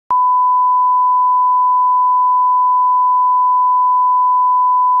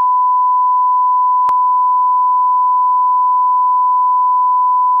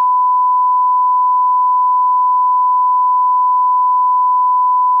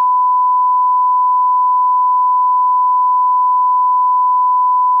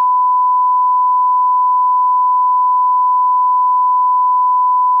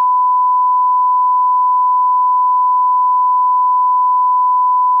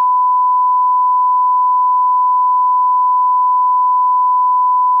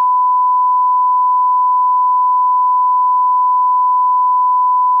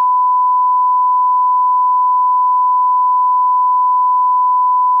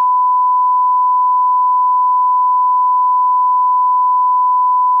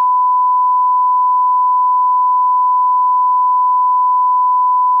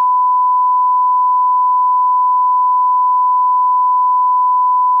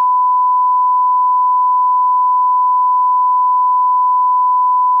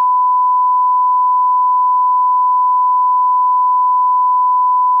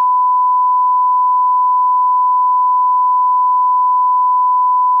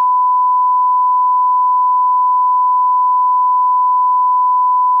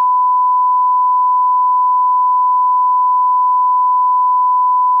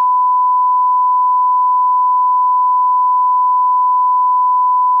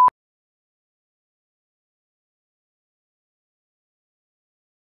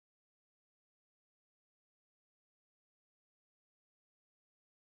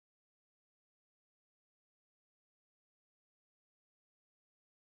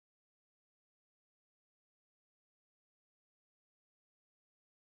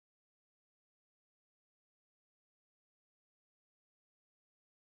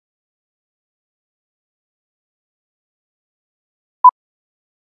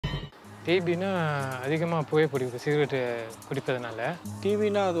டிபினா அதிகமாக புகைப்பிடிக்குது சிகரெட்டு குடிப்பதனால.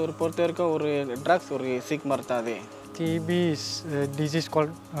 டிபினா அது ஒரு பொறுத்த வரைக்கும் ஒரு ட்ரக்ஸ் ஒரு sick மருந்தாது. TB is a disease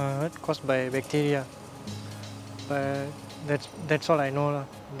caused by bacteria. But that's all I know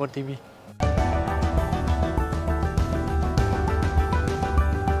about TB.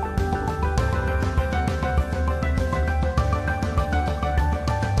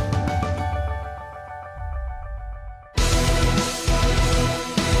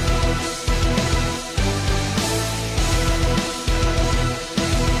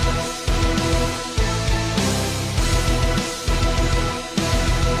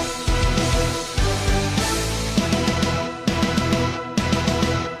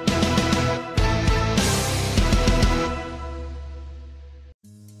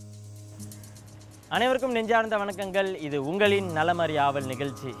 அனைவருக்கும் நெஞ்சார்ந்த வணக்கங்கள். இது உங்களின் நலமறியாவல்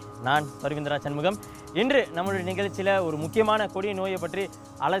நிகழ்ச்சி. நான் பரவிந்திரா சண்முகம். இன்று நம்மளுடைய நிகழ்ச்சியில் ஒரு முக்கியமான கொடிய நோயை பற்றி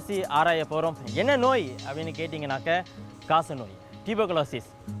அலசி ஆராய போகிறோம். என்ன நோய் அப்படின்னு கேட்டிங்கனாக்க காச நோய், டியூபர்குலோசிஸ்.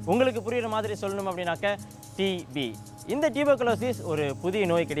 உங்களுக்கு புரிகிற மாதிரி சொல்லணும் அப்படின்னாக்க டிபி. இந்த டியூபர்குலோசிஸ் ஒரு புதிய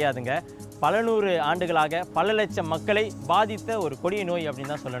நோய் கிடையாதுங்க. பல நூறு ஆண்டுகளாக பல லட்சம் மக்களை பாதித்த ஒரு கொடிய நோய்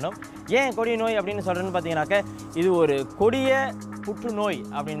அப்படின்னு தான் சொல்லணும். ஏன் கொடிய நோய் அப்படின்னு சொல்கிறேன்னு பார்த்தீங்கன்னாக்க இது ஒரு கொடிய புற்றுநோய்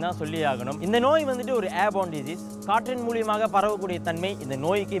அப்படின்னு தான் சொல்லி ஆகணும். இந்த நோய் வந்துட்டு ஒரு ஏர்போர்ன் டிசீஸ். காற்றின் மூலியமாக பரவக்கூடிய தன்மை இந்த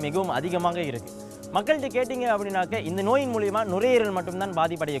நோய்க்கு மிகவும் அதிகமாக இருக்குது. மக்கள்கிட்ட கேட்டிங்க அப்படின்னாக்க இந்த நோயின் மூலியமாக நுரையீரல் மட்டும்தான்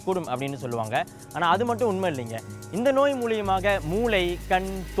பாதிப்படையக்கூடும் அப்படின்னு சொல்லுவாங்க. ஆனால் அது மட்டும் உண்மை இல்லைங்க. இந்த நோய் மூலியமாக மூளை,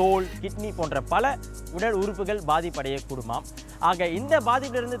 கண், தோல், கிட்னி போன்ற பல உடல் உறுப்புகள் பாதிப்படையக்கூடுமாம். ஆக இந்த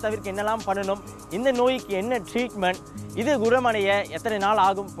பாதிப்பிலிருந்து தவிர்க்க என்னெல்லாம் பண்ணணும், இந்த நோய்க்கு என்ன ட்ரீட்மெண்ட், இது குணமடைய எத்தனை நாள்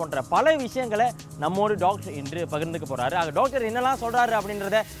ஆகும் போன்ற பல விஷயங்களை நம்மோடு டாக்டர் இன்று பகிர்ந்துக்க போகிறாரு. ஆக டாக்டர் என்னெல்லாம் சொல்கிறாரு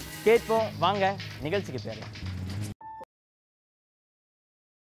அப்படின்றத கேட்போம். வாங்க நிகழ்ச்சிக்கு போயிடலாம்.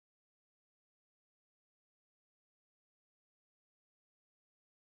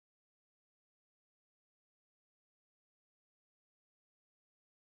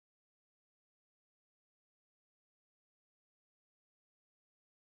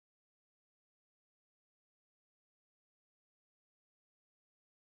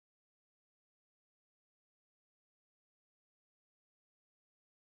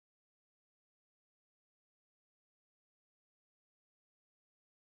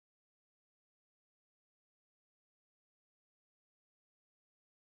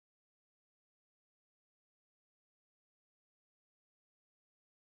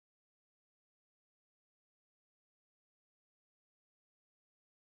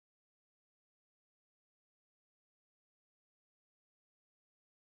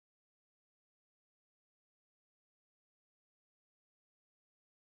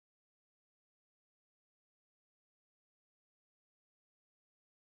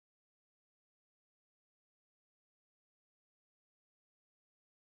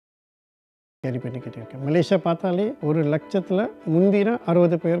 கேரி பண்ணிக்கிட்டு இருக்கேன். மலேசியா பார்த்தாலே ஒரு லட்சத்தில் முந்தின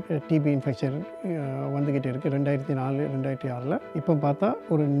 60 பேர் டிபி இன்ஃபெக்ஷன் வந்துக்கிட்டு இருக்குது. 2004 2006. இப்போ பார்த்தா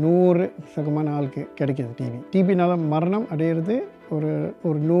ஒரு 100% ஆளுக்கு கிடைக்கிது டிபி. டிபினால் மரணம் அடையிறது ஒரு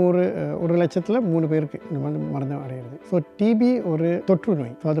 100 லட்சத்தில் 3 பேருக்கு இந்த மாதிரி மரணம் அடையிறது. ஸோ டிபி ஒரு தொற்று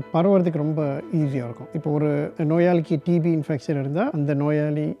நோய். ஸோ அது பரவுறதுக்கு ரொம்ப ஈஸியாக இருக்கும். இப்போ ஒரு நோயாளிக்கு டிபி இன்ஃபெக்ஷன் இருந்தால் அந்த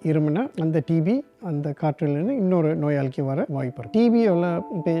நோயாளி இருமுன்னா அந்த டிபி அந்த காற்றிலிருந்து இன்னொரு நோயாளிக்கு வர வாய்ப்பு இருக்கும். டிபி உள்ள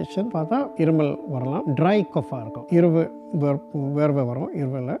பேஷண்ட் பார்த்தா இருமல் வரலாம், ட்ரை கஃபாக இருக்கும், வேர்வை வரும்,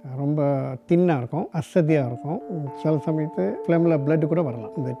 இருவில் ரொம்ப தின்னாக இருக்கும், அசதியாக இருக்கும், சில சமயத்து ஃப்ளமில் பிளட் கூட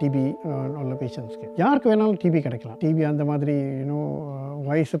வரலாம். இந்த டிபி உள்ள பேஷண்ட்ஸ்க்கு யாருக்கு வேணாலும் டிபி கிடைக்கலாம். டிபி அந்த மாதிரி இன்னும்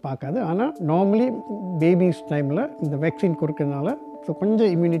வயசு பார்க்காது. ஆனால் நார்மலி பேபிஸ் டைமில் இந்த வேக்சின் கொடுக்கறதுனால ஸோ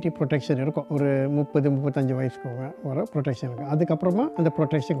கொஞ்சம் இம்யூனிட்டி ப்ரொடெக்ஷன் இருக்கும். ஒரு 30-35 வயசுக்கு வர ப்ரொடெக்ஷன் இருக்குது. அதுக்கப்புறமா அந்த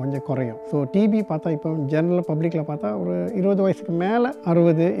ப்ரொடெக்ஷன் கொஞ்சம் குறையும். ஸோ டிபி பார்த்தா இப்போ ஜெனரல் பப்ளிக்கில் பார்த்தா ஒரு 20 வயசுக்கு மேலே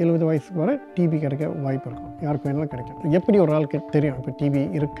 60-70 வயசுக்கு வரை டிபி கிடைக்க வாய்ப்பு இருக்கும். யாருக்கு வேணாலும் கிடைக்கும். எப்படி ஒரு ஆளுக்கு தெரியும் இப்போ டிபி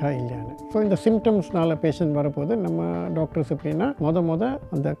இருக்கா இல்லையான்னு. ஸோ இந்த சிம்டம்ஸ்னால பேஷண்ட் வரப்போது நம்ம டாக்டர்ஸ் எப்படின்னா முத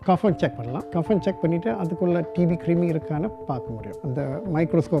அந்த கஃபன் செக் பண்ணலாம். கஃபன் செக் பண்ணிவிட்டு அதுக்குள்ளே டிபி கிருமி இருக்கான்னு பார்க்க முடியும். அந்த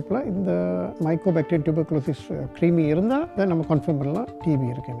மைக்ரோஸ்கோப்பில் இந்த மைக்கோபாக்டீரியம் டியூபர்குலோசிஸ் கிருமி இருந்தால் அதை நம்ம கன்ஃபார்ம் பண்ணலாம் டிபி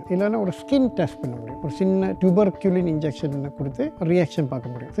இருக்குன்னு. இல்லைன்னா ஒரு ஸ்கின் டெஸ்ட் பண்ண முடியும். ஒரு சின்ன டியூபர்குலின் இன்ஜெக்ஷன் கொடுத்து ரியாக்ஷன்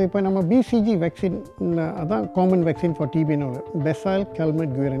பார்க்க முடியும். ஸோ இப்போ நம்ம பிசிஜி வேக்சின், அதான் காமன் வேக்சின் ஃபார் டிபின்னு ஒரு பெசைல்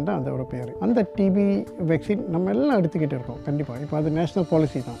கால்மேட் குயரின் தான் அதோட பேர். அந்த டிபி வேக்சின் நம்ம எல்லாம் எடுத்துக்கிட்டு இருக்கோம் கண்டிப்பாக. இப்போ அது நேஷனல்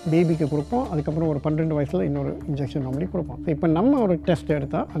பாலிசி தான். பேபிக்கு கொடுப்போம், அதுக்கப்புறம் ஒரு 12 வயசில் இன்னொரு இன்ஜெக்ஷன் நார்மலி கொடுப்போம். இப்போ நம்ம ஒரு டெஸ்ட்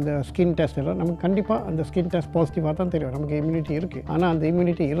எடுத்தால் அந்த ஸ்கின் டெஸ்ட் எல்லாம் நமக்கு கண்டிப்பாக அந்த ஸ்கின் டெஸ்ட் பாசிட்டிவாக தான் தெரியும். நமக்கு இம்யூனிட்டி இருக்குது. ஆனால் அந்த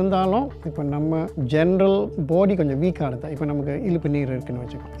இம்யூனிட்டி இருந்தாலும் இப்போ நம்ம ஜென்ரல் பாடி கொஞ்சம் வீக்காக இருந்தால், இப்போ நமக்கு இழுப்பு நீர் இருக்குன்னு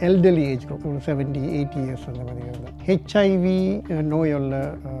வச்சுக்கோம். எல்டர்லி ஏஜ் குரூப் ஒரு 70-80 இயர்ஸ் அந்த மாதிரி இருந்தால் ஹெச்ஐவி நோயுள்ள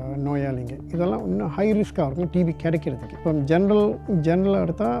நோயாளிங்க இதெல்லாம் இன்னும் ஹை ரிஸ்க்காக இருக்கும் டிபி கிடைக்கிறதுக்கு. இப்போ ஜென்ரலாக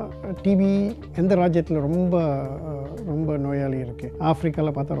எடுத்தால் டிபி எந்த ராஜ்யத்தில் ரொம்ப நோயாளி இருக்குது.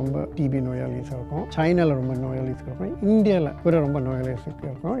 ஆஃப்ரிக்காவில் பார்த்தா ரொம்ப டிபி நோயாளிஸ் இருக்கும், சைனாவில் ரொம்ப நோயாளிஸ் இருக்கும், இந்தியாவில் கூட ரொம்ப நோயாளிஸ்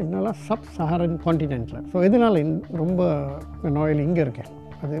இருக்கும், இன்னெல்லாம் சப் சஹாரன் கான்டினென்ட்டில். ஸோ இதனால் ரொம்ப நோயாளி இங்கே இருக்கு.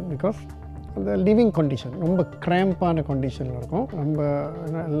 அது பிகாஸ் அந்த லிவிங் கண்டிஷன் ரொம்ப கிராம்பான கண்டிஷனில் இருக்கும். ரொம்ப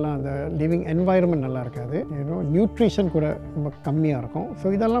எல்லாம் அந்த லிவிங் என்வாயர்மெண்ட் நல்லா இருக்காது. நியூட்ரிஷன் கூட ரொம்ப கம்மியாக இருக்கும்.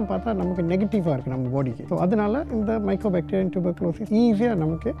 ஸோ இதெல்லாம் பார்த்தா நமக்கு நெகட்டிவாக இருக்குது நம்ம பாடிக்கு. ஸோ அதனால இந்த மைக்கோபாக்டீரியம் டியூபர்குலோசிஸ் ஈஸியாக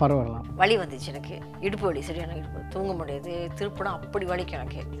நமக்கு பரவலாம். வலி வந்துச்சு எனக்கு, இடுப்பு வலி, சரியான இடுப்பு, தூங்க முடியாது, திருப்பினா அப்படி வலிக்கும்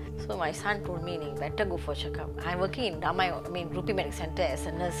எனக்கு. So my son told me நீ better go for check-up. I'm working in Damai, Rupi Medical Center as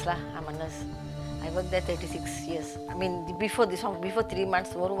a nurse lah. I'm a nurse. I worked there 36 years. Before this one, before 3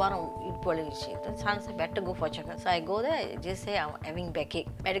 months, ஒரு வாரம் இடுப்பு வலிச்சு. The son said better go for check-up. So I go there, I just say I'm having backache.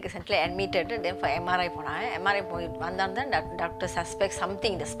 Medical center admitted, then for MRI போனேன். MRI போய் வந்தால் doctor suspect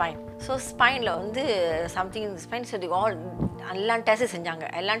something in the spine. So spineல வந்து something in the spine. So they all எல்லா test செஞ்சாங்க.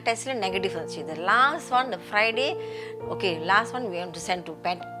 எல்லா டெஸ்ட்லையும் negative வந்துச்சு. The last one, the Friday, okay, last one we have to send to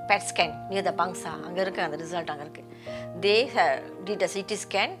PET scan near the Bangsa. அங்கே இருக்குது அந்த result அங்கே இருக்குது. They did a CT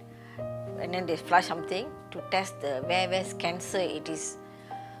scan and then they flash something to test the where cancer it is.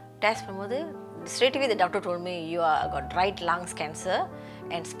 Test பண்ணும்போது straight away the doctor told me you are got right lungs cancer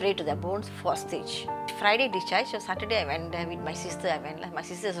and spray to the bones 4th stage. Friday discharge. So Saturday I went there with my sister. My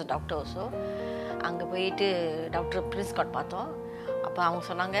sister is a doctor also. அங்கே போயிட்டு doctor Prince card பார்த்தோம். அப்போ அவங்க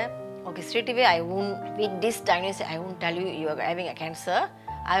சொன்னாங்க okay straight away I won't with this diagnosis I won't tell you you are having a cancer.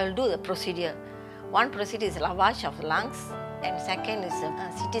 I will do the procedure. One procedure is lavage of the lungs and second is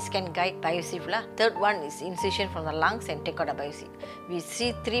CT scan guide biopsy. Third one is incision from the lungs and take out a biopsy. We see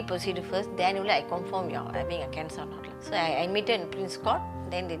 3 procedures first, then only I confirm you are having a cancer or not. So I admitted in Prince Court.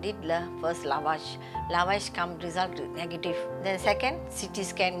 Then they did the first lavage. Lavage come result negative. Then second CT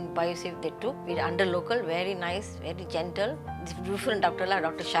scan biopsy they took with under local, very nice, very gentle. Different doctor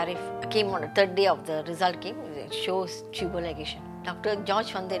Dr. Sharif came on the 3rd day of the result came. It shows tubal ligation. Dr.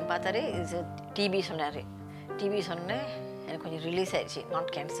 George வந்து பார்த்தாரு is TB சொன்னாரு. TB சொன்னேன் எனக்கு கொஞ்சம் release ஆயிடுச்சு, not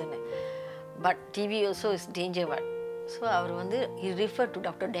கேன்சர்னு. But DP also is danger word. So அவர் வந்து he referred to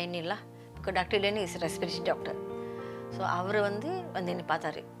doctor டேனியலா, because doctor Danny is respiratory doctor. So அவர் வந்து என்னை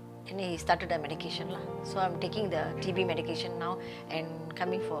பார்த்தாரு, என்னை started a மெடிக்கேஷன்லாம். So I'm taking the DP medication now and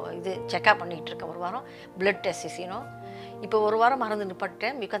coming for இது checkup பண்ணிகிட்டு இருக்கேன். ஒரு வாரம் பிளட் டெஸ்ட் இசினோ. இப்போ ஒரு வாரம் மறந்து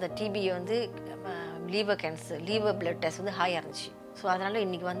நிப்பாட்டேன் பிகாஸ் அந்த டிபியை வந்து lever cancer, lever blood test வந்து ஹாயாக இருந்துச்சு. ஸோ அதனால்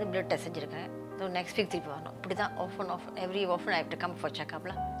இன்றைக்கி வந்து பிளட் டெஸ்ட் செஞ்சுருக்கேன். ஸோ நெக்ஸ்ட் வீக் திருப்பி வரணும். இப்படி தான் every often I have to come for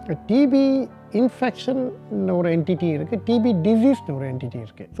செக்அப்லாம். DP infection ஒரு என்டிட்டி இருக்குது, டிபி டிசீஸ்னு ஒரு என்டிட்டி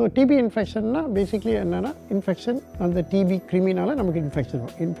இருக்குது. ஸோ டிபி இன்ஃபெக்ஷன்னா பேசிக்லி என்னென்னா இன்ஃபெக்ஷன் அந்த டிபி கிருமினால நமக்கு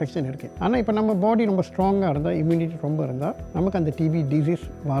இன்ஃபெக்ஷன் இருக்குது. ஆனால் இப்போ நம்ம பாடி ரொம்ப ஸ்ட்ராங்காக இருந்தால், இம்யூனிட்டி ரொம்ப இருந்தால் நமக்கு அந்த டிபி டிசீஸ்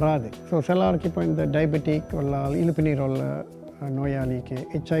வராது. ஸோ சிலருக்கு இப்போ இந்த டயபெட்டிக் உள்ள இழுப்பு நீர் உள்ள நோயாளிக்கு,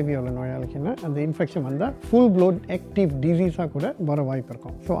 ஹெச்ஐவி உள்ள நோயாளிக்குன்னா அந்த இன்ஃபெக்ஷன் வந்தால் ஃபுல் ப்ளோட் ஆக்டிவ் டிசீஸாக கூட வர வாய்ப்பு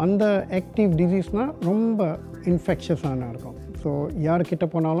இருக்கும். ஸோ அந்த ஆக்டிவ் டிசீஸ்னால் ரொம்ப இன்ஃபெக்ஷஸான இருக்கும். ஸோ யார்கிட்ட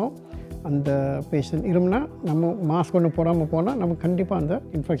போனாலும் அந்த பேஷண்ட் இருமுன்னா நம்ம மாஸ்க் ஒன்று போடாமல் போனால் நமக்கு கண்டிப்பாக அந்த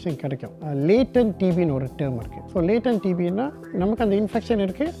இன்ஃபெக்ஷன் கிடைக்கும். லேட்டன்ட் டிபின்னு ஒரு டேர்ம் இருக்குது. ஸோ லேட்டன்ட் டிபின்னா நமக்கு அந்த இன்ஃபெக்ஷன்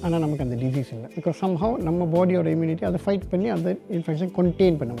இருக்குது ஆனால் நமக்கு அந்த டிசீஸ் இல்லை. பிகாஸ் சம்ஹவ் நம்ம பாடியோட இம்யூனிட்டி அதை ஃபைட் பண்ணி அந்த இன்ஃபெக்ஷன்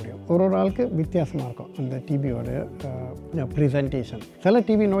கண்டெயின் பண்ண முடியும். ஒரு ஆளுக்கு வித்தியாசமாக இருக்கும் அந்த டிபியோட ப்ரெசன்டேஷன். சில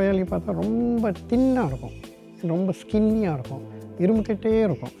டிபி நோயாளி பார்த்தா ரொம்ப தின்னாக இருக்கும், ரொம்ப ஸ்கின்னியாக இருக்கும், இருமுக்கிட்டே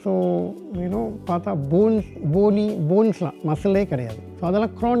இருக்கும். ஸோ பார்த்தா போன்ஸ்லாம் மசிலே கிடையாது. ஸோ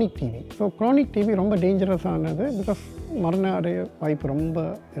அதெல்லாம் chronic DP. So chronic DP ரொம்ப டேஞ்சரஸானது பிகாஸ் மரண அடைய வாய்ப்பு ரொம்ப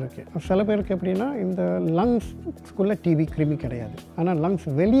இருக்குது. சில பேருக்கு எப்படின்னா இந்த லங்ஸ்க்குள்ளே டிபி கிருமி கிடையாது, ஆனால் லங்ஸ்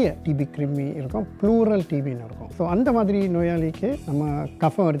வெளியே டிபி கிருமி இருக்கும், ப்ளூரல் டிபின்னு இருக்கும். ஸோ அந்த மாதிரி நோயாளிக்கு நம்ம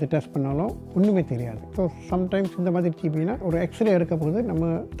கஃபம் எடுத்து டெஸ்ட் பண்ணாலும் ஒன்றுமே தெரியாது. ஸோ சம்டைம்ஸ் இந்த மாதிரி டிபினா ஒரு எக்ஸ்ரே எடுக்க போது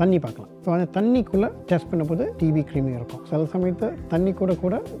நம்ம தண்ணி பார்க்கலாம். ஸோ அந்த தண்ணிக்குள்ளே டெஸ்ட் பண்ண போது டிபி கிருமி இருக்கும். சில சமயத்து தண்ணி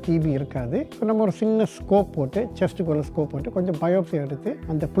கூட டிபி இருக்காது. ஸோ நம்ம ஒரு சின்ன ஸ்கோப் போட்டு, செஸ்ட்டுக்குள்ளே ஸ்கோப் போட்டு கொஞ்சம் பயோப்சி எடுத்து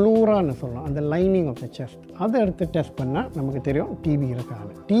அந்த ப்ளூரான்னு சொல்லலாம், அந்த லைனிங் ஆஃப் த செஸ்ட், அதை எடுத்து டெஸ்ட் பண்ணால் நமக்கு தெரியும் டிபி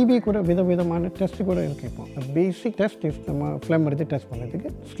இருக்காது. டிபி கூட விதவிதமான டெஸ்ட் கூட இருக்குது. இப்போ பேசிக் டெஸ்ட் இஸ் நம்ம ஃப்ளம் எடுத்து டெஸ்ட்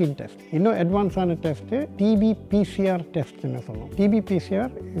பண்ணுறதுக்கு ஸ்கின் டெஸ்ட். இன்னும் அட்வான்ஸான டெஸ்ட்டு டிபி பிசிஆர் டெஸ்ட்னு சொல்லுவோம். DP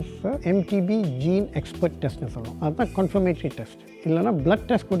PCR is MTB gene expert டெஸ்ட்னு சொல்லுவோம். அதுதான் கன்ஃபர்மேட்டரி டெஸ்ட். இல்லைனா பிளட்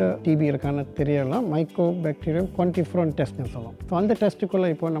டெஸ்ட் கூட டிபி இருக்கான்னு தெரியலாம், மைக்ரோ பாக்டீரியம் குவான்டிஃபரோன் டெஸ்ட்னு சொல்லுவோம். ஸோ அந்த டெஸ்ட்டுக்குள்ளே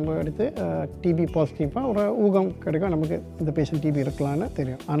இப்போ நம்ம எடுத்து டிபி பாசிட்டிவாக ஒரு ஊகம் கிடைக்கும், நமக்கு இந்த பேஷண்ட் டிபி இருக்கலான்னு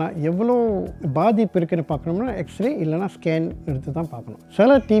தெரியும். ஆனால் எவ்வளோ பாதிப்பு இருக்குன்னு பார்க்கணும்னா எக்ஸ்ரே இல்லை இல்லைனா ஸ்கேன் எடுத்து தான் பார்க்கணும்.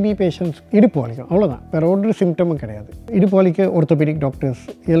 சில டிபி பேஷண்ட்ஸ் இடுப்பு வலிக்கும், அவ்வளோதான், வேறு ஒரு சிம்டமும் கிடையாது. இடுப்பு வலிக்கு ஒர்த்தோபெடிக் டாக்டர்ஸ்,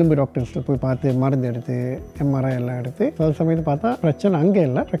 எலும்பு டாக்டர்ஸில் போய் பார்த்து மருந்து எடுத்து MRI எல்லாம் எடுத்து சில சமயத்து பார்த்தா பிரச்சனை அங்கே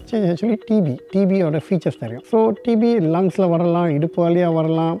இல்லை, பிரச்சனை ஆக்சுவலி டிபியோட ஃபீச்சர்ஸ் தெரியும். ஸோ டிபி லங்ஸில் வரலாம், இடுப்பு வழியாக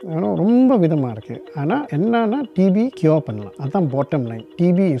வரலாம், ரொம்ப விதமாக இருக்குது. ஆனால் என்னன்னா டிபி க்யூர் பண்ணலாம், அதுதான் bottom line.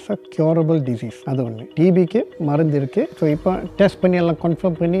 DP is a curable disease. அது ஒன்று. டிபிக்கு மருந்து இருக்குது. ஸோ இப்போ டெஸ்ட் பண்ணி எல்லாம்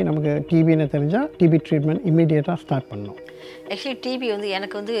கன்ஃபார்ம் பண்ணி நமக்கு டிபின்னு தெரிஞ்சால் டிபி ட்ரீட்மெண்ட் இமீடியட்டாக ஸ்டார்ட் பண்ணணும். ஆக்சுவலி டிபி வந்து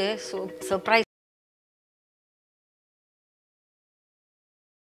எனக்கு வந்து சர்ப்ரைஸ்.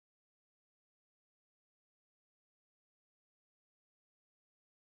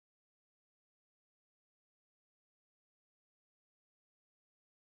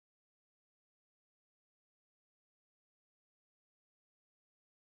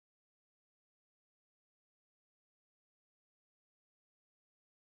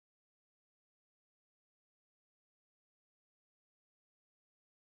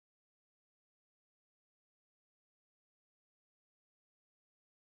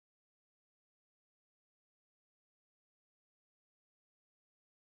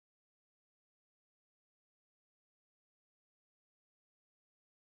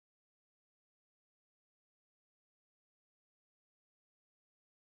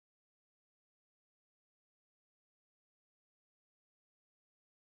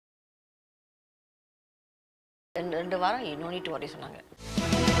 ரெண்டு வாரம் நோ நீட் டு வரி சொன்னாங்க.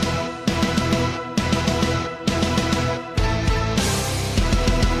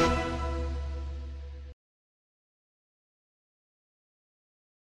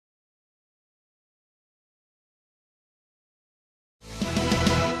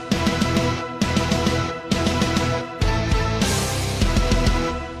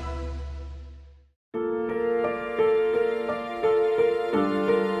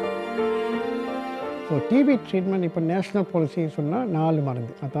 ஸோ டிபி ட்ரீட்மெண்ட் இப்போ நேஷ்னல் பாலிசி சொன்னால் 4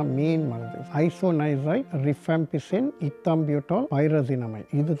 மருந்து, அதுதான் மெயின் மருந்து. ஐசோனைசைட், ரிஃபாம்பிசின், இத்தாம்பியூட்டால், பைரசினமைட்,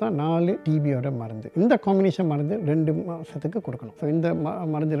 இதுதான் 4 டிபியோட மருந்து. இந்த காம்பினேஷன் மருந்து 2 மாதத்துக்கு கொடுக்கணும். ஸோ இந்த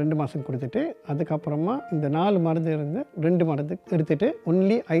மருந்து 2 மாதம் கொடுத்துட்டு அதுக்கப்புறமா இந்த 4 மருந்து இருந்து 2 மருந்து எடுத்துகிட்டு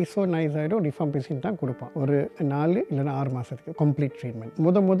ஒன்லி ஐசோனைசைடும் ரிஃபாம்பிசின் தான் கொடுப்போம். ஒரு 4 இல்லைன்னா 6 மாதத்துக்கு கம்ப்ளீட் ட்ரீட்மெண்ட்.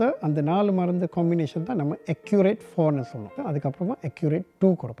 முத அந்த 4 மருந்து காம்பினேஷன் தான் நம்ம அக்யூரேட் 4ன்னு சொல்லுவோம். அதுக்கப்புறமா அக்யூரேட்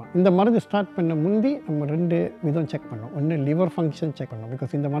 2 கொடுப்போம். இந்த மருந்து ஸ்டார்ட் பண்ண முந்தி நம்ம 2 விதம் செக் பண்ணோம். ஒன்று லிவர் ஃபங்க்ஷன் செக் பண்ணோம்,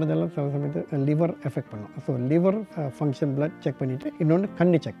 பிகாஸ் இந்த மருந்தெல்லாம் சில சமயத்து லிவர் எஃபெக்ட் பண்ணும். So liver function blood check பண்ணிவிட்டு இன்னொன்று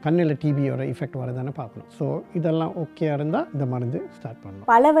கண்ணு செக், கண்ணில் டிபியோட எஃபெக்ட் வருதானே பார்க்கணும். ஸோ இதெல்லாம் ஓகேயா இருந்தால் இந்த மருந்து ஸ்டார்ட் பண்ணணும்.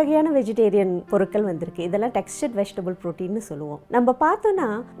 பல வகையான வெஜிடேரியன் பொருட்கள் வந்திருக்கு. இதெல்லாம் டெக்ஸ்டர்ட் வெஜிடபிள் ப்ரோட்டீன்னு சொல்லுவோம். நம்ம பார்த்தோன்னா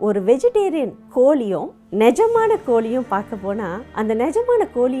ஒரு வெஜிடேரியன் கோழியும் நிஜமான கோழியும் பார்க்க போனால் அந்த நிஜமான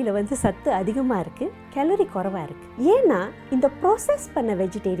கோழியில் வந்து சத்து அதிகமாக இருக்குது, கேலரி குறைவாக இருக்குது. ஏன்னா இந்த ப்ராசஸ் பண்ண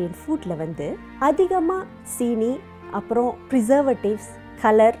வெஜிடேரியன் ஃபுட்டில் வந்து அதிகமாக சீனி, அப்புறம் ப்ரிசர்வேட்டிவ்ஸ்,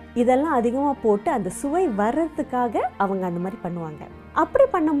 கலர் இதெல்லாம் அதிகமாக போட்டு அந்த சுவை வர்றதுக்காக அவங்க அந்த மாதிரி பண்ணுவாங்க. அப்படி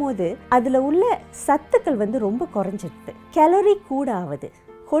பண்ணும்போது அதில் உள்ள சத்துக்கள் வந்து ரொம்ப குறைஞ்சிடுது, கேலரி கூட ஆகுது,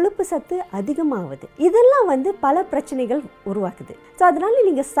 கொழுப்பு சத்து அதிகமாகுது. இதெல்லாம் வந்து பல பிரச்சனைகள் உருவாக்குது. ஸோ அதனால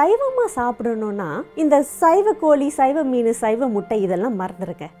நீங்கள் சைவமாக சாப்பிடணும்னா இந்த சைவ கோழி, சைவ மீன், சைவ முட்டை இதெல்லாம்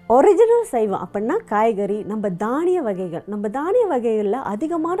மறந்துருங்க. ஒரிஜினல் சைவம் அப்படின்னா காய்கறி, நம்ம தானிய வகைகளில்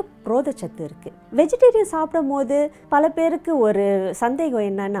அதிகமான புரதச்சத்து இருக்குது. வெஜிடேரியன் சாப்பிடும் போது பல பேருக்கு ஒரு சந்தேகம்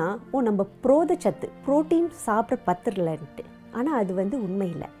என்னன்னா, நம்ம புரதச்சத்து புரோட்டீன் சாப்பிட பத்திரலன்ட்டு. ஆனால் அது வந்து உண்மை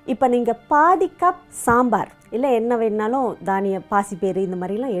இல்லை. இப்போ நீங்கள் பாதி கப் சாம்பார் இல்லை என்ன வேணாலும் தானிய பாசிப்பேறு இந்த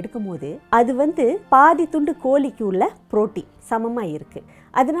மாதிரிலாம் எடுக்கும் போது அது வந்து பாதி துண்டு கோழிக்கு உள்ள புரோட்டீன் சமமாக இருக்குது.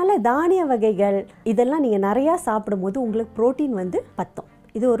 அதனால தானிய வகைகள் இதெல்லாம் நீங்கள் நிறையா சாப்பிடும் போது உங்களுக்கு புரோட்டீன் வந்து பத்தும்.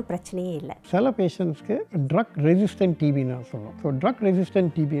 இது ஒரு பிரச்சனையே இல்லை. சில பேஷண்ட்ஸ்க்கு ட்ரக் ரெசிஸ்டன்ட் டிபின்னு சொல்லுவோம். ஸோ ட்ரக்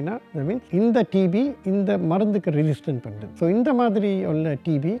ரெசிஸ்டன்ட் டிபினா மீன்ஸ் இந்த டிபி இந்த மருந்துக்கு ரெசிஸ்டன்ட் பண்ணுது. ஸோ இந்த மாதிரி உள்ள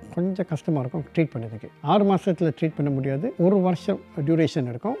டிபி கொஞ்சம் கஷ்டமாக இருக்கும் ட்ரீட் பண்ணுறதுக்கு. 6 மாதத்தில் ட்ரீட் பண்ண முடியாது, 1 வருஷம் டியூரேஷன்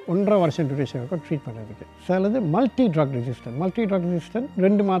இருக்கும், 1.5 வருஷம் டியூரேஷன் இருக்கும் ட்ரீட் பண்ணுறதுக்கு. சிலது மல்டி ட்ரக் ரெசிஸ்டன்ட்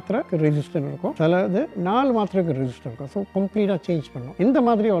 2 மாத்திரைக்கு ரெசிஸ்டன்ட் இருக்கும், சிலது 4 மாத்திரைக்கு ரெசிஸ்டன்ட் இருக்கும். ஸோ கம்ப்ளீட்டாக சேஞ்ச் பண்ணும். இந்த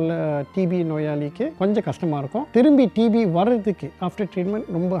மாதிரி உள்ள டிபி நோயாளிக்கு கொஞ்சம் கஷ்டமாக இருக்கும். திரும்பி டிபி வர்றதுக்கு ஆஃப்டர் ட்ரீட்மெண்ட்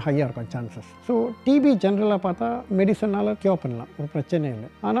ரொம்ப ஹையாக இருக்கும் சான்சஸ். ஸோ டிபி ஜென்ரலாக பார்த்தா மெடிசனால் க்யூர் பண்ணலாம், ஒரு பிரச்சனை இல்லை.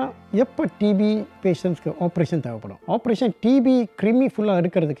 ஆனால் எப்போ டிபி பேஷண்ட்ஸ்க்கு ஆப்ரேஷன் தேவைப்படும்? ஆப்ரேஷன் டிபி கிருமி ஃபுல்லாக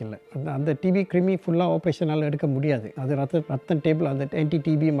எடுக்கிறதுக்கு இல்லை, அந்த டிபி கிருமி ஃபுல்லாக ஆப்ரேஷனால் எடுக்க முடியாது. அது ரத்தம் டேபிள் அந்த ஆன்டி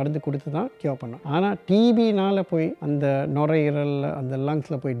டிபி மருந்து கொடுத்து தான் க்யூர் பண்ணும். ஆனால் டிபினால் போய் அந்த நுரையீரலில் அந்த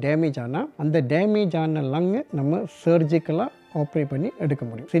லங்ஸில் போய் டேமேஜ் ஆனால் அந்த டேமேஜ் ஆன லங்கு நம்ம சர்ஜிக்கலாக ஆப்ரேட் பண்ணி எடுக்க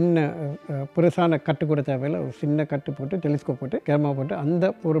முடியும். சின்ன பெருசான கட்டு கூட தேவையில்லை, ஒரு சின்ன கட்டு போட்டு டெலிஸ்கோப் போட்டு கேமரா போட்டு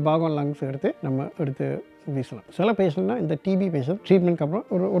அந்த ஒரு பாகம் லங்ஸ் எடுத்து வீசலாம். சில பேஷண்ட்னா இந்த டிபி பேஷண்ட் ட்ரீட்மெண்ட்க்கு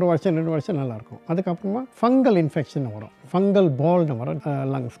அப்புறம் ஒரு வருஷம் 2 வருஷம் நல்லாயிருக்கும். அதுக்கப்புறமா ஃபங்கல் இன்ஃபெக்ஷன் வரும், ஃபங்கல் பால்னு வரும்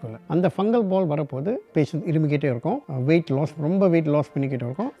லங்ஸ்குள்ளே. அந்த ஃபங்கல் பால் வரப்போது பேஷண்ட் இருமிக்கிட்டே இருக்கும், ரொம்ப வெயிட் லாஸ் பண்ணிக்கிட்டே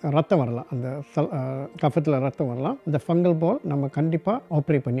இருக்கும், ரத்தம் வரலாம், அந்த கஃபத்தில் ரத்தம் வரலாம். அந்த ஃபங்கல் பால் நம்ம கண்டிப்பாக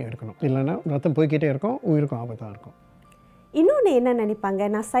ஆப்ரேட் பண்ணி எடுக்கணும், இல்லைன்னா ரத்தம் போய்கிட்டே இருக்கும், உயிருக்கும் ஆபத்தாக இருக்கும். இன்னொன்று என்ன நினைப்பாங்க,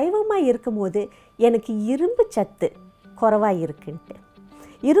 நான் சைவமாக இருக்கும்போது எனக்கு இரும்பு சத்து குறைவாக இருக்குன்ட்டு.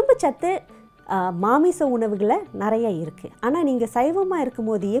 இரும்பு சத்து மாமிச உணவுகளில் நிறைய இருக்குது. ஆனால் நீங்கள் சைவமாக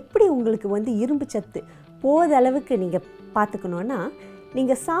இருக்கும்போது எப்படி உங்களுக்கு இரும்பு சத்து போதளவுக்கு நீங்கள் பார்த்துக்கணுன்னா,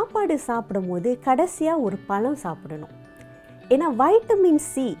 நீங்கள் சாப்பாடு சாப்பிடும்போது கடைசியாக ஒரு பழம் சாப்பிடணும். ஏன்னா வைட்டமின்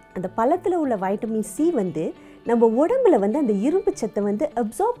சி, அந்த பழத்தில் உள்ள வைட்டமின் சி நம்ம உடம்புல அந்த இரும்பு சத்தை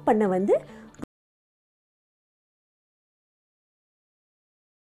அப்சார்ப் பண்ண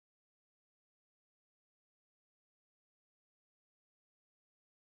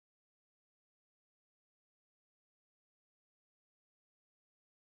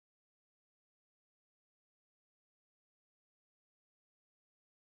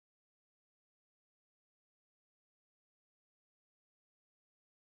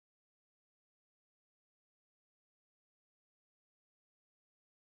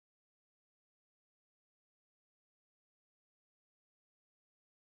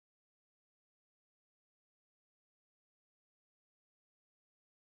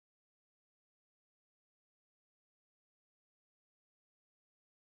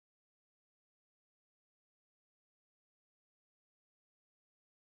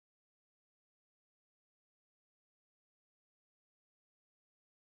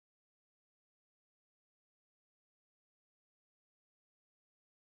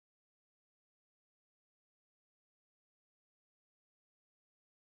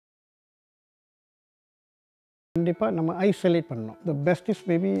கண்டிப்பாக நம்ம ஐசோலேட் பண்ணணும். த பெஸ்ட் இஸ்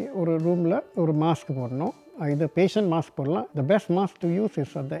மேபி ஒரு ரூமில் ஒரு மாஸ்க் போடணும். இது பேஷண்ட் மாஸ்க் போடலாம். The best mask to use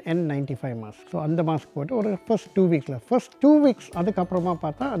is அந்த N95 மாஸ்க். ஸோ அந்த மாஸ்க் போட்டு ஒரு ஃபர்ஸ்ட் 2 வீக்ஸ் அதுக்கப்புறமா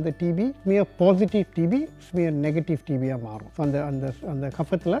பார்த்தா அந்த DP smear positive DP smear negative டிபியாக மாறும். ஸோ அந்த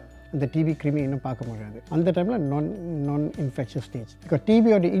கஃபத்தில் அந்த டிபி கிருமி இன்னும் பார்க்க முடியாது. அந்த டைமில் நான் இன்ஃபெக்ஷன் ஸ்டேஜ். இப்போ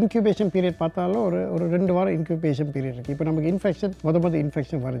டிபியோட இன்க்யூபேஷன் பீரியட் பார்த்தாலும் ஒரு 2 வாரம் இன்க்யூபேஷன் பீரியட் இருக்குது. இப்போ நமக்கு இன்ஃபெக்ஷன்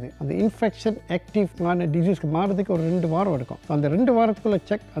இன்ஃபெக்ஷன் வருது, அந்த இன்ஃபெக்ஷன் ஆக்டிவான டிசீஸ்க்கு மாறதுக்கு ஒரு 2 வாரம் எடுக்கும். ஸோ அந்த 2 வாரத்துக்குள்ளே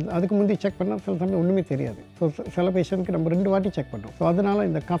அதுக்கு முந்தி செக் பண்ணால் சில சமயம் ஒன்றுமே தெரியாது. ஸோ சில பேஷண்ட்க்கு நம்ம 2 வாட்டி செக் பண்ணோம். ஸோ அதனால்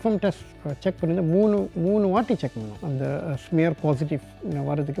இந்த கஃபம் டெஸ்ட் செக் பண்ணி 3 வாட்டி செக் பண்ணணும். அந்த ஸ்மியர் பாசிட்டிவ்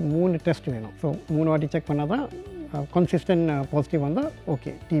வரதுக்கு 3 டெஸ்ட் வேணும். ஸோ 3 வாட்டி செக் பண்ணால் தான் கன்சிஸ்டன்ட் பாசிட்டிவ் வந்தால்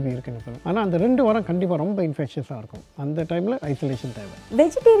ஓகே டிபி இருக்குன்னு சொல்லணும். ஆனால் அந்த 2 வாரம் கண்டிப்பாக ரொம்ப இன்ஃபெக்ஷஸாக இருக்கும். அந்த டைமில் ஐசோலேஷன் தேவை.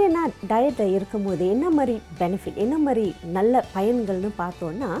 வெஜிடேரியனாக டயட்டில் இருக்கும்போது என்ன மாதிரி பெனிஃபிட், என்ன மாதிரி நல்ல பயன்கள்னு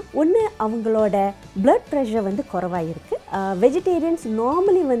பார்த்தோன்னா, ஒன்று அவங்களோட பிளட் ப்ரெஷர் குறைவாக இருக்குது. வெஜிடேரியன்ஸ்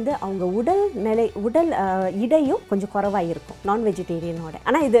நார்மலி அவங்க உடல் இடையும் கொஞ்சம் குறைவாக இருக்கும் நான் வெஜிடேரியனோட.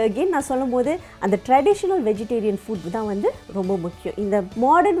 ஆனால் இது அகெயின் நான் சொல்லும் போது அந்த ட்ரெடிஷ்னல் வெஜிடேரியன் ஃபுட் தான் ரொம்ப முக்கியம். இந்த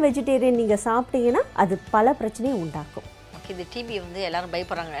மாடர்ன் வெஜிடேரியன் நீங்கள் சாப்பிட்டீங்கன்னா அது பல பிரச்சனையை உண்டாக்கும். ஓகே, இந்த டிபி எல்லாரும்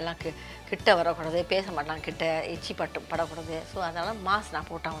பயப்படுறாங்க, எல்லாம் கிட்ட வரக்கூடாது, பேச மாட்டாங்க, கிட்ட எச்சி படக்கூடாது. ஸோ அதனால் மாஸ்க் நான்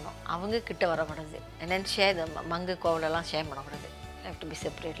போட்டாகணும். அவங்க கிட்ட வரக்கூடாது. என்னென்னு ஷேர் மங்கு கோவிலெல்லாம் ஷேர் பண்ணக்கூடாது. Have to be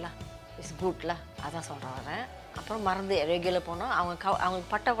செப்பரேட்லாம். இட்ஸ் குட்ல, அதான் சொல்கிறேன். அப்புறம் மறந்து ரெகுலர் போனோம். அவங்க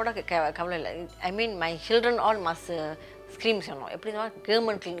பட்டா கூட கவலை இல்லை. ஐ mean my children all must scream சொன்னோம். எப்படி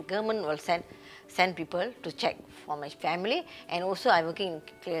government will send people to check for my family, and also I working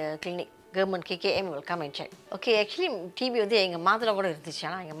in clinic. Government KKM will come and check. Okay, actually DP எங்கள் மாதுளை கூட இருந்துச்சு.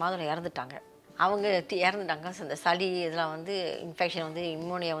 ஆனால் எங்கள் மாதுளை இறந்துட்டாங்க. அவங்க இறந்துட்டாங்க. ஸோ இந்த சளி இதெல்லாம் இன்ஃபெக்ஷன்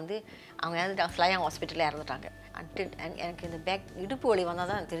நிமோனியா அவங்க இறந்துட்டாங்க. ஸ்லயம் ஹாஸ்பிட்டலில் இறந்துட்டாங்க. எனக்கு இந்த இடுப்பு வலி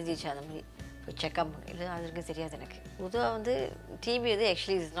வந்தால் தான் தெரிஞ்சிச்சு. அந்த மாதிரி போய் செக்அப் இல்லை, அது இருக்குது தெரியாது எனக்கு. பொதுவாக DP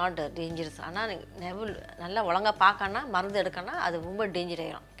actually is not dangerous. ஆனால் நல்லா ஒழுங்காக பார்க்கணுன்னா மருந்து எடுக்கணும்னா அது ரொம்ப டேஞ்சர்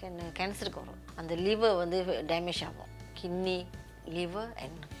ஆகிடும். கேன்சருக்கு வரும். அந்த லிவர் டேமேஜ் ஆகும். கிட்னி, லிவர்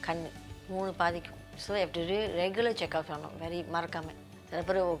அண்ட் கண் 3 பாதிக்கும். ஸோ எப்படி ரெகுலர் செக்அப் பண்ணணும், மறக்காமல். சில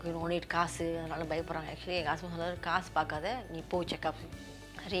பேர் ஓகே நோனிட் காசு அதனால் பயப்படுறாங்க. ஆக்சுவலி எங்கள் ஹஸ்பண்ட் சொன்னார், காசு பார்க்காத, நீ போ checkup.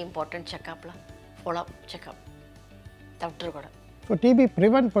 Very important செக்அப்லாம், follow up checkup தவிட்டுக்கூடாது. So DP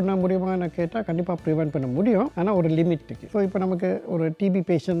prevent பண்ண முடியுமான்னு கேட்டால் கண்டிப்பாக ப்ரிவென்ட் பண்ண முடியும், ஆனால் ஒரு லிமிட்டுக்கு. ஸோ இப்போ நமக்கு ஒரு டிபி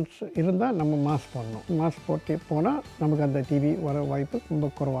பேஷண்ட்ஸ் இருந்தால் நம்ம மாஸ்க் போடணும். மாஸ்க் போட்டு போனால் நமக்கு அந்த டிபி வர வாய்ப்பு ரொம்ப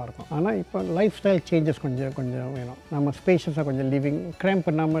குறைவாக இருக்கும். ஆனால் இப்போ லைஃப் ஸ்டைல் சேஞ்சஸ் கொஞ்சம் வேணும். நம்ம ஸ்பேஷஸாக கொஞ்சம் கிராம்ப்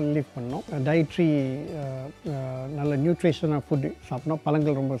பண்ணாமல் லீவ் பண்ணணும். டயட்ரி நல்ல நியூட்ரிஷனாக ஃபுட்டு சாப்பிடணும்,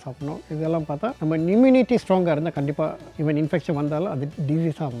 பழங்கள் ரொம்ப சாப்பிடணும். இதெல்லாம் பார்த்தா நம்ம இம்யூனிட்டி ஸ்ட்ராங்காக இருந்தால் கண்டிப்பாக ஈவன் இன்ஃபெக்ஷன் வந்தாலும் அது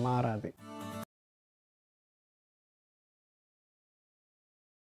டிசீஸாக மாறாது.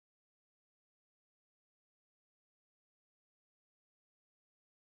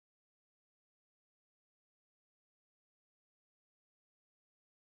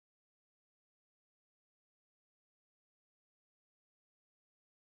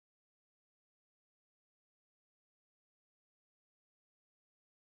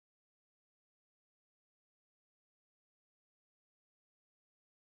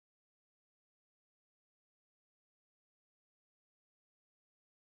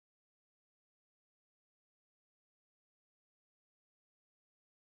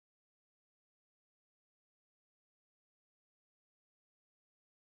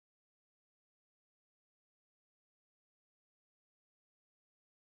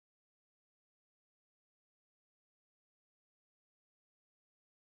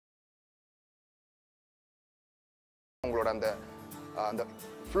 உங்களோட அந்த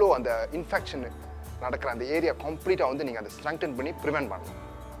ஃப்ளோ அந்த இன்ஃபெக்ஷன் நடக்கிற அந்த ஏரியா கம்ப்ளீட்டாக வந்து நீங்கள் அதை ஸ்ட்ரெங்தன் பண்ணி ப்ரிவென்ட் பண்ணலாம்.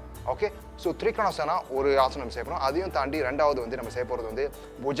 ஓகே, ஸோ திரிகோணாசனா ஒரு ஆசனம் நம்ம செய்ய போகிறோம். அதையும் தாண்டி ரெண்டாவது வந்து நம்ம செய்ய போகிறது வந்து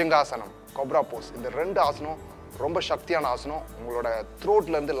புஜங்காசனம், கொப்ரா போஸ். இந்த 2 ஆசனம் ரொம்ப சக்தியான ஆசனம். உங்களோட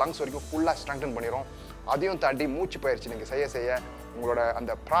த்ரோட்லேருந்து லங்ஸ் வரைக்கும் ஃபுல்லாக ஸ்ட்ரெங்தன் பண்ணிடும். அதையும் தாண்டி மூச்சு பயிற்சி நீங்கள் செய்ய உங்களோட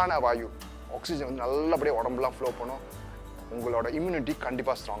அந்த பிராணவாயு ஆக்சிஜன் வந்து நல்லபடியாக உடம்புலாம் ஃப்ளோ பண்ணும். உங்களோட இம்யூனிட்டி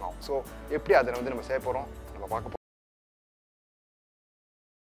கண்டிப்பாக ஸ்ட்ராங் ஆகும். ஸோ எப்படி அதை வந்து நம்ம செய்ய போகிறோம், நம்ம பார்க்க போகிறோம்.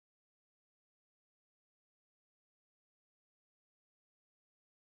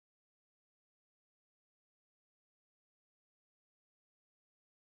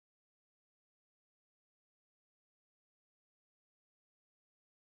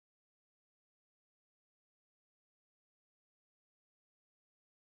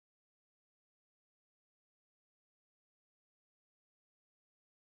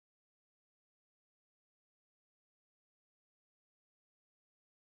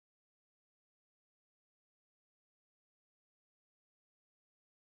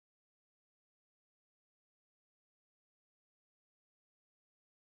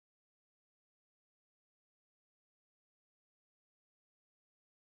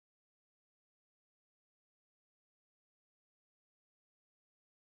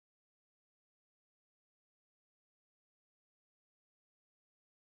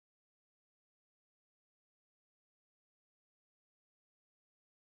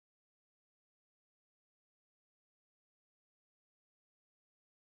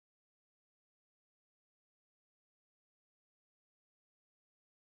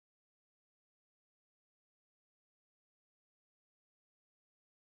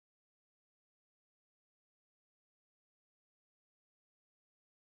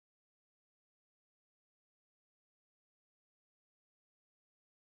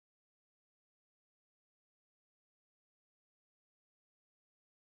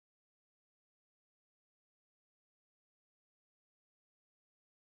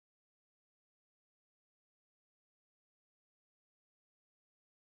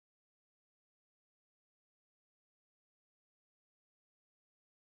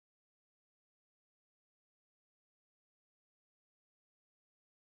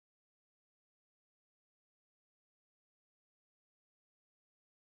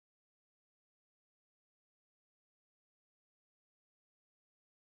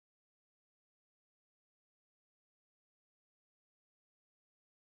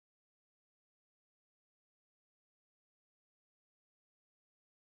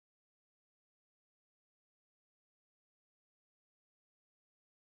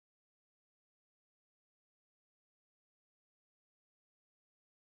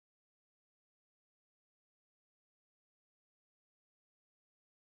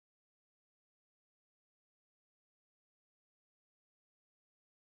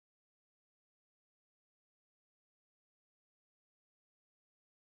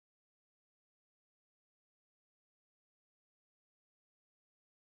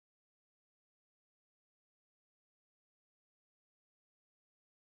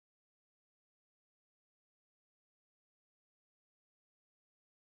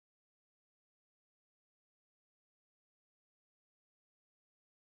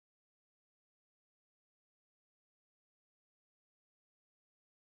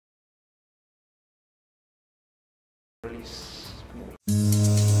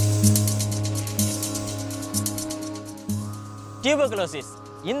 டியூபர்குலோசிஸ்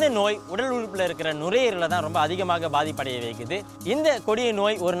இந்த நோய் உடல் உறுப்பில் இருக்கிற நுரையீரலை தான் ரொம்ப அதிகமாக பாதிப்படைய வைக்குது. இந்த கொடிய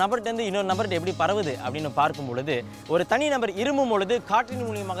நோய் ஒரு நபர்கிட்ட இன்னொரு நபர்கிட்ட எப்படி பரவுது அப்படின்னு பார்க்கும் பொழுது, ஒரு தனி நபர் இருமும் பொழுது காற்றின்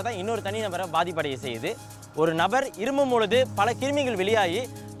மூலியமாக தான் இன்னொரு தனி நபரை பாதிப்படைய செய்யுது. ஒரு நபர் இருமும் பொழுது பல கிருமிகள் வெளியாகி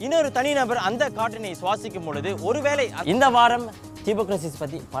இன்னொரு தனி நபர் அந்த காற்றினை சுவாசிக்கும் பொழுது, ஒருவேளை இந்த வாரம் டியூபர்குலோசிஸ்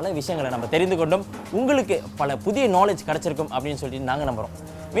பற்றி பல விஷயங்களை நம்ம தெரிந்து கொண்டோம். உங்களுக்கு பல புதிய நாலேஜ் கிடைச்சிருக்கும் அப்படின்னு சொல்லிட்டு நாங்கள் நம்புகிறோம்.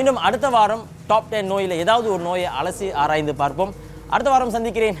 மீண்டும் அடுத்த வாரம் டாப் 10 நோயில் ஏதாவது ஒரு நோயை அலசி ஆராய்ந்து பார்ப்போம். அடுத்த வாரம்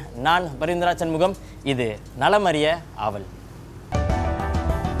சந்திக்கிறேன். நான் பரிந்துரா சண்முகம். இது நலமறிய ஆவல்.